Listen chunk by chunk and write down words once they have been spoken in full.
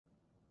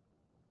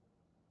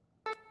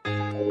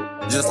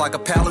Just like a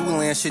pallet, we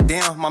laying shit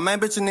down. My man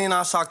bitch and then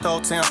I shocked the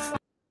whole town.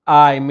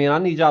 All right, man. I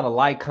need y'all to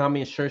like,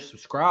 comment, share,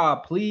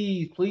 subscribe.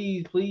 Please,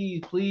 please,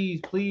 please,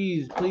 please,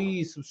 please,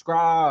 please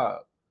subscribe.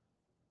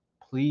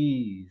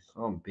 Please.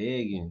 I'm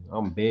begging.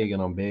 I'm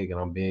begging. I'm begging.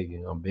 I'm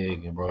begging. I'm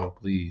begging, bro.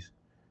 Please.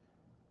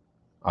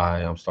 All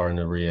right, I'm starting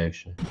the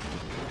reaction.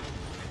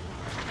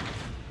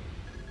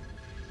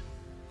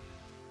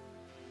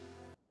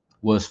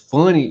 What's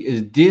funny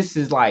is this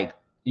is like,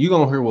 you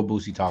gonna hear what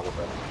Boosie talking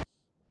about.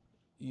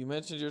 You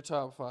mentioned your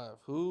top 5.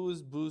 Who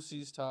is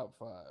Boosie's top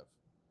 5?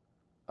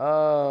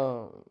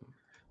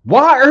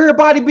 Why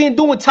everybody been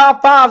doing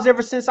top 5s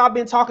ever since I've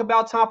been talking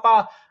about top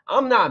 5?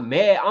 I'm not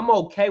mad. I'm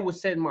okay with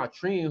setting my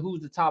trend.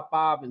 Who's the top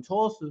 5 in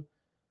Tulsa?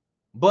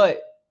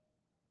 But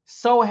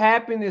so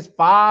happen is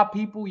 5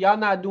 people. Y'all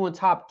not doing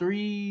top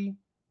 3,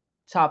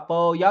 top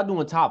 4. Y'all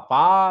doing top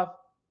 5.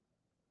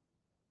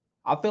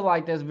 I feel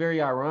like that's very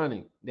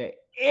ironic that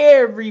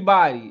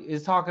everybody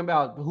is talking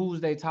about who's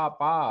their top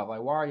 5.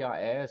 Like, why are y'all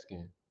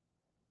asking?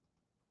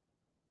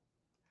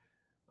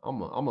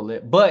 I'm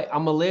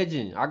a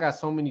legend. I got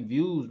so many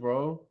views,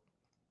 bro.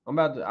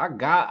 I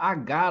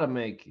gotta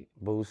make it.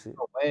 Boosie.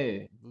 No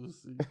way.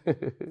 Boosie,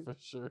 for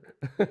sure.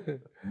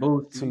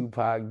 Boosie.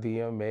 Tupac,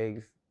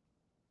 DMX.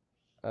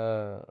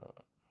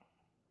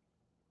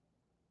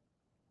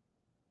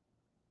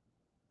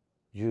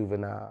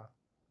 Juvenile.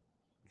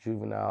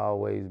 Juvenile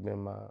always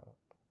been my,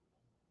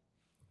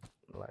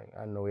 like,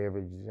 I know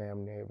every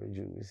jam, every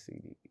Juve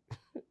CD.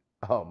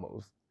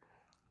 Almost.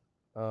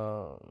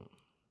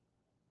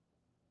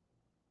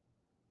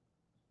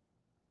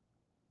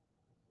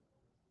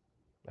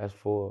 That's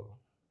 4.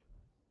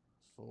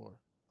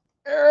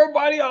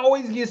 Everybody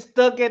always gets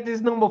stuck at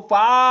this number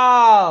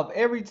 5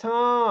 every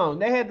time.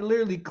 They had to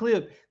literally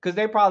clip because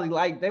they probably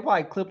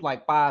clipped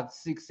like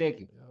 5-6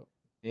 seconds. Yep.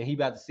 And he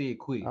about to say it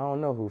quick. I don't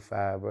know who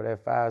 5, bro.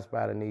 That 5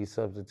 spot needs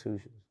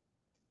substitutions.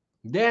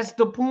 That's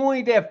the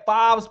point. That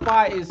 5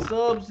 spot is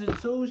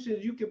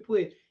substitutions. You can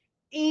put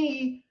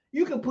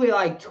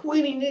like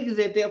 20 niggas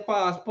at that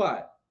 5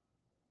 spot.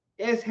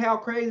 That's how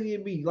crazy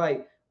it be.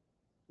 Like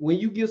when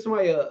you give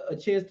somebody a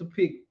chance to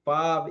pick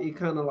 5, it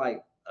kind of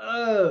like,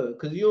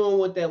 because you don't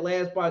want that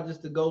last spot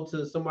just to go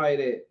to somebody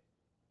that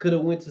could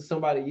have went to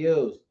somebody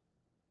else.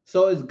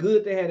 So it's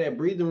good to have that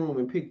breathing room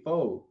and pick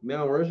 4.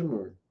 Mount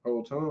Rushmore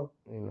whole time.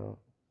 You know.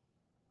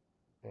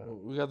 Yeah.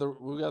 We got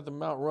the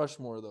Mount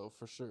Rushmore though,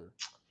 for sure.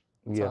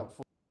 Yeah. Top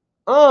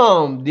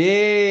 4.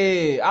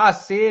 Yeah. I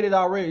said it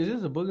already. Is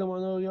this a booger on my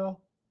nose,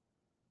 y'all?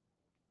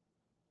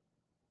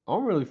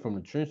 I'm really from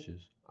the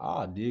trenches.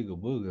 I dig a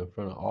booger in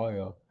front of all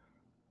y'all.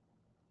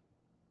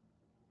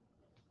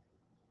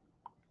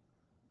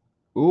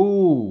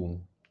 Ooh.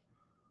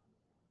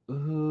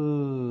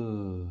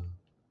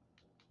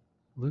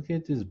 Look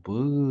at this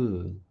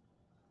booger.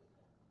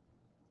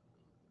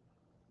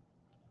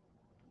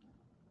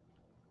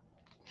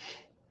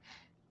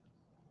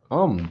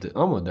 I'm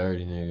a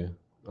dirty nigga.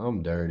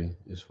 I'm dirty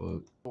as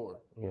fuck. 4.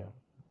 Yeah.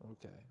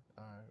 Okay.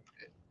 All right.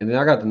 And then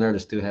I got the nerve to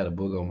still have a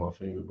booger on my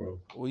finger, bro.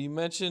 Well, you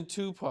mentioned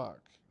Tupac.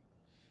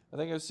 I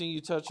think I've seen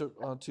you touch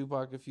on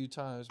Tupac a few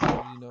times,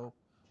 but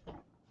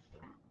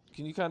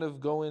can you kind of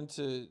go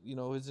into,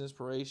 his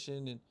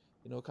inspiration and,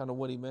 kind of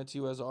what he meant to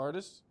you as an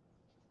artist?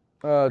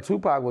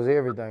 Tupac was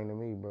everything to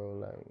me, bro.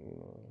 Like,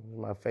 he's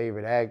my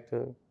favorite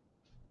actor,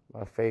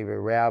 my favorite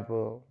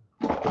rapper.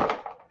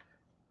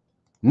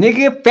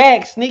 Nigga,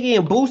 facts, nigga,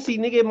 and Boosie,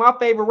 nigga, my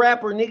favorite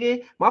rapper,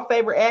 nigga, my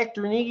favorite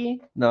actor, nigga.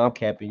 No, I'm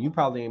capping. You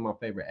probably ain't my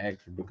favorite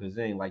actor because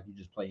it ain't like you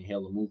just play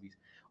hella movies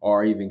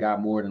or even got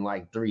more than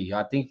like 3.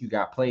 I think you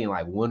got playing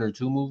like 1 or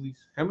 2 movies.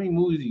 How many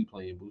movies are you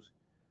playing, Boosie?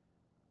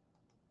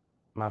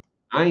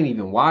 I ain't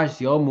even watched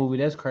your movie.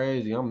 That's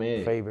crazy. I'm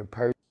mad. Favorite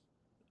person.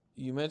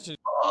 You mentioned.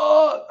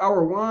 Oh, I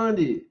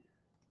rewinded.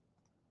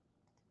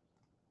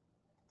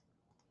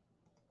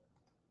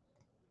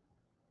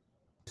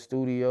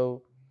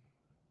 Studio,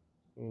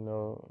 and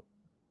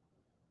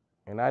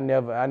I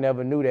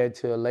never knew that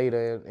till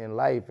later in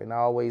life, and I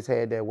always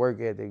had that work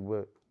ethic,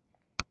 but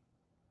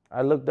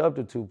I looked up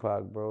to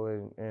Tupac,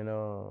 bro, and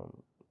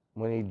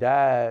when he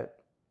died,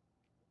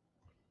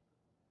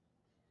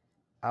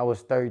 I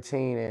was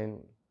 13,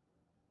 and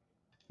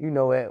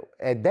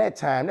at that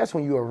time, that's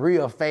when you're a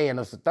real fan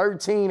of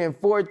 13 and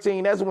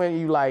 14. That's when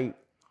you like.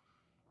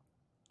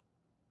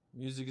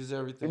 Music is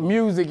everything.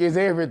 Music is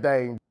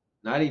everything.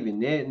 Not even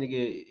that,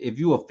 nigga. If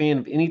you a fan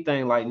of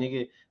anything, like,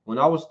 nigga, when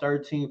I was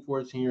 13,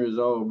 14 years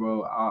old,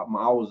 bro, I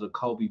was a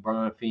Kobe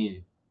Bryant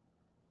fan.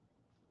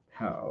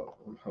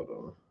 Hold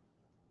on.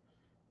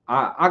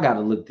 I gotta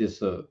look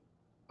this up.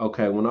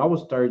 Okay, when I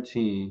was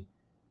 13,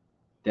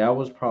 that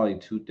was probably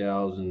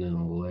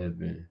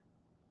 2011,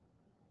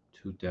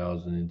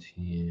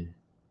 2010.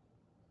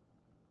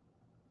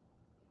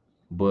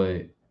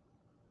 But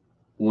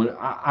when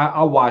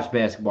I watched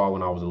basketball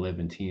when I was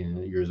 11,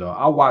 10 years old.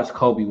 I watched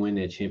Kobe win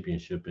that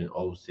championship in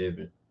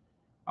 07.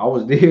 I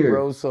was there.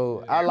 Bro,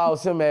 so I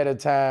lost him at a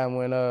time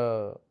when,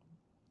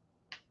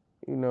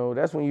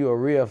 that's when you're a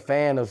real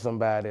fan of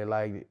somebody.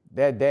 Like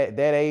that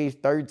age,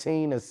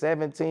 13 or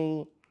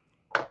 17,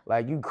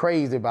 Like, you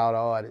crazy about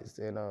artists.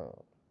 And,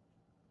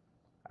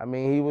 I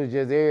mean, he was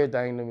just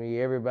everything to me.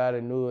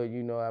 Everybody knew it,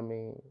 you know what I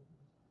mean?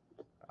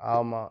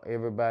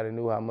 Everybody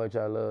knew how much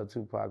I loved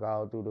Tupac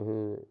all through the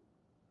hood.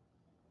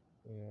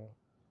 You know?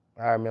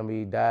 I remember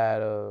he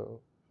died,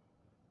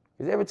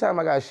 because every time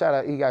he got shot,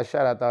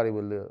 I thought he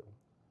would live.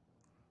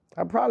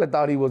 I probably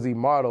thought he was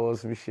immortal or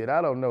some shit.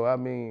 I don't know. I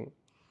mean,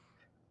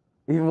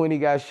 even when he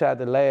got shot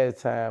the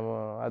last time,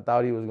 I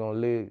thought he was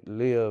gonna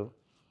live.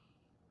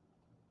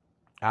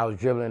 I was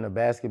dribbling a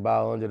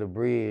basketball under the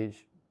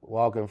bridge,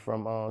 walking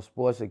from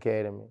Sports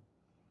Academy,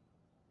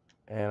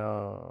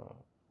 and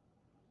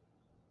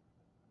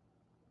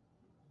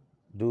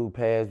dude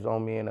passed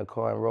on me in the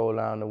car and rolled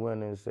down the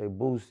window and said,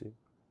 "Boosie,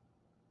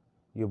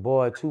 your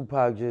boy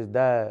Tupac just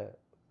died."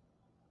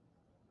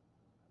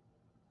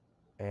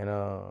 And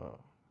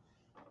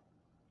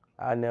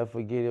I never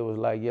forget. It was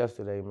like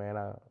yesterday, man.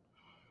 I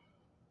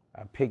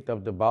picked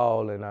up the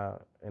ball and I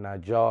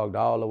jogged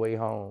all the way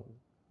home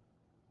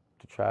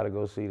to try to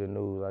go see the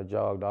news. I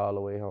jogged all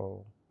the way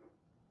home,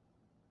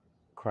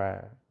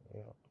 crying. You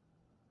know.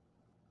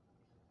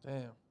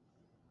 Damn.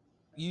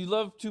 You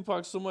loved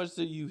Tupac so much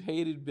that you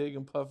hated Big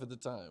and Puff at the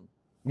time.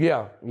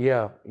 Yeah.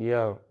 I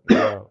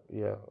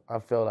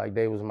felt like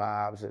they was my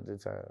ops at the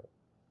time.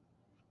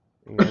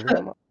 You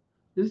know,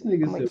 This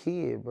nigga I'm a said,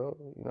 kid, bro.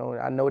 You know,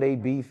 I know they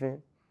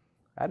beefing.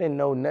 I didn't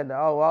know nothing.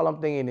 All I'm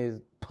thinking is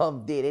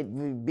Puff did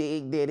it,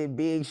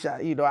 Big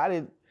shot. You know,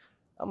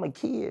 I'm a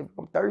kid.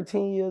 I'm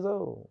 13 years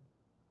old.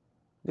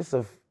 This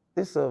a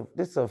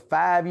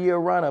 5-year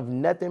run of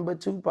nothing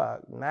but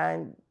Tupac.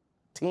 9,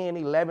 10,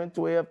 11,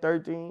 12,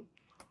 13.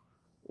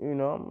 You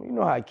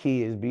know how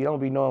kids be. Don't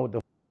be knowing what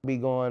the be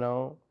going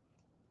on.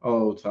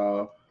 "Oh,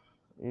 Tom,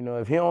 You know,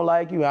 if he don't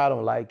like you, I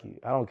don't like you.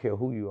 I don't care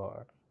who you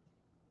are.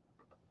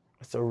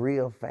 It's a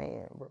real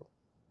fan, bro.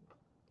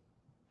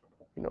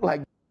 You know,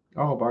 like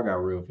I hope I got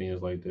real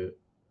fans like that."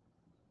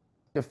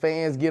 the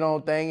fans get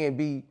on thing and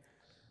be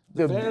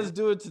The fans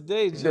do it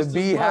today just the as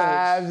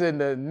Beehives much.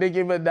 and the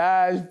Nicki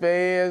Minaj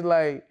fans.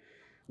 Like,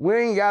 we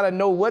ain't gotta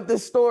know what the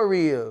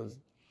story is.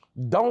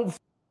 Don't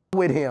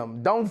with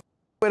him. Don't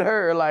with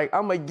her. Like,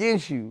 I'm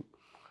against you.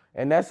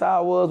 And that's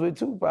how it was with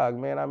Tupac,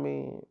 man. I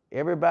mean,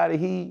 everybody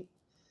he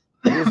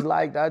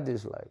disliked, I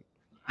disliked.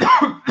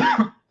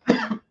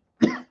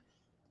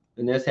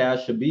 And that's how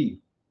it should be.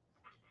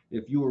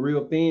 If you a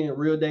real fan,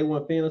 real day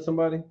one fan of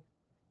somebody,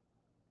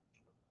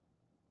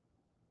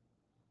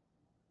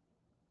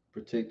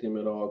 protect them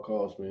at all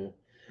costs, man.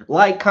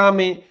 Like,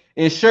 comment,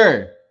 and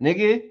share,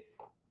 nigga.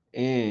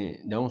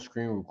 And don't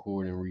screen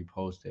record and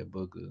repost that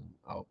booker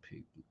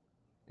outpick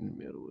in the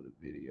middle of the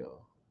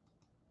video.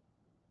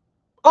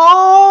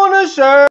 On a shirt.